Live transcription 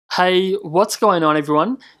Hey, what's going on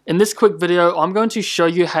everyone? In this quick video, I'm going to show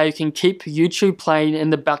you how you can keep YouTube playing in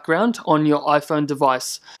the background on your iPhone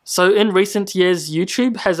device. So in recent years,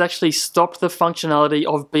 YouTube has actually stopped the functionality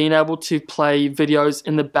of being able to play videos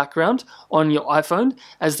in the background on your iPhone,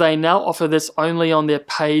 as they now offer this only on their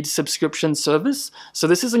paid subscription service. So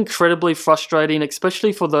this is incredibly frustrating,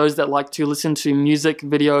 especially for those that like to listen to music,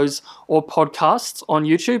 videos, or podcasts on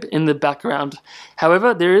YouTube in the background.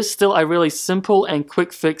 However, there is still a really simple and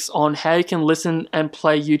quick fix on how you can listen and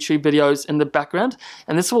play YouTube videos in the background,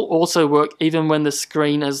 and this will also work even when the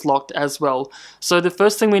screen is locked as well. So the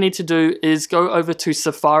first thing we need to do is go over to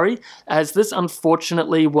Safari, as this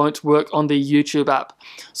unfortunately won't work on the YouTube app.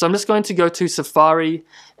 So I'm just going to go to Safari,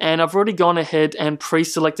 and I've already gone ahead and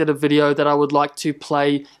pre-selected a video that I would like to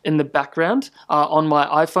play in the background on my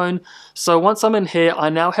iPhone. So once I'm in here, I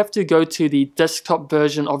now have to go to the desktop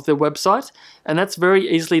version of the website, and that's very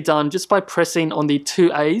easily done just by pressing on the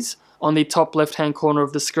two A's on the top left hand corner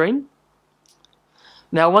of the screen.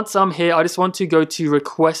 Now once I'm here, I just want to go to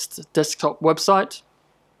Request Desktop Website,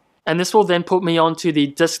 and this will then put me onto the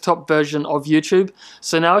desktop version of YouTube.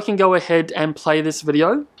 So now I can go ahead and play this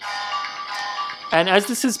video. And as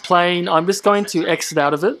this is playing, I'm just going to exit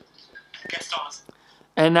out of it.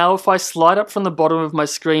 And now if I slide up from the bottom of my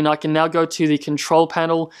screen, I can now go to the control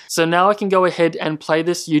panel. So now I can go ahead and play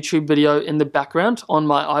this YouTube video in the background on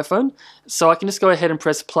my iPhone. So I can just go ahead and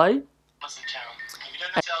press play.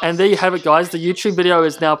 And there you have it, guys. The YouTube video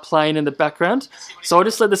is now playing in the background. So I'll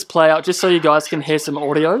just let this play out just so you guys can hear some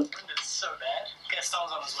audio.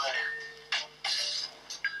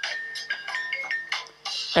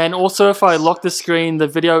 And also if I lock the screen, the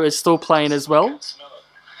video is still playing as well.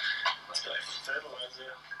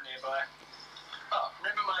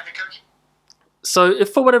 So if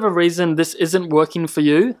for whatever reason this isn't working for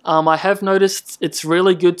you, I have noticed it's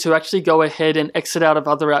really good to actually go ahead and exit out of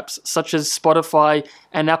other apps such as Spotify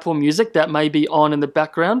and Apple Music that may be on in the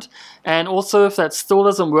background. And also if that still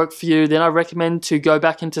doesn't work for you, then I recommend to go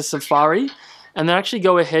back into Safari and then actually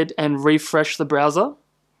go ahead and refresh the browser.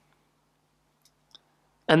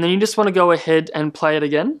 And then you just want to go ahead and play it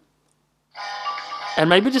again. And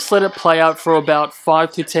maybe just let it play out for about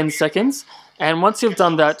 5 to 10 seconds. And once you've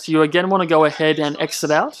done that, you again want to go ahead and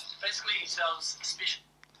exit out.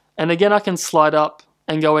 And again, I can slide up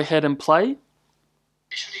and go ahead and play.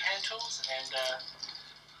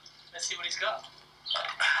 Let's see what he's got.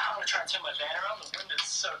 I'm going to try and turn my van around. The wind is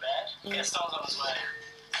so bad. Gaston's on his way.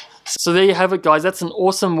 So there you have it, guys. That's an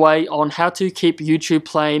awesome way on how to keep YouTube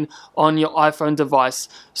playing on your iPhone device.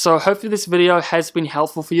 So hopefully this video has been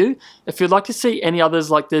helpful for you. If you'd like to see any others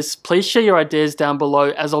like this, please share your ideas down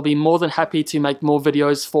below, as I'll be more than happy to make more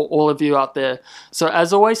videos for all of you out there. So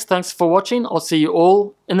as always, thanks for watching. I'll see you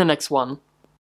all in the next one.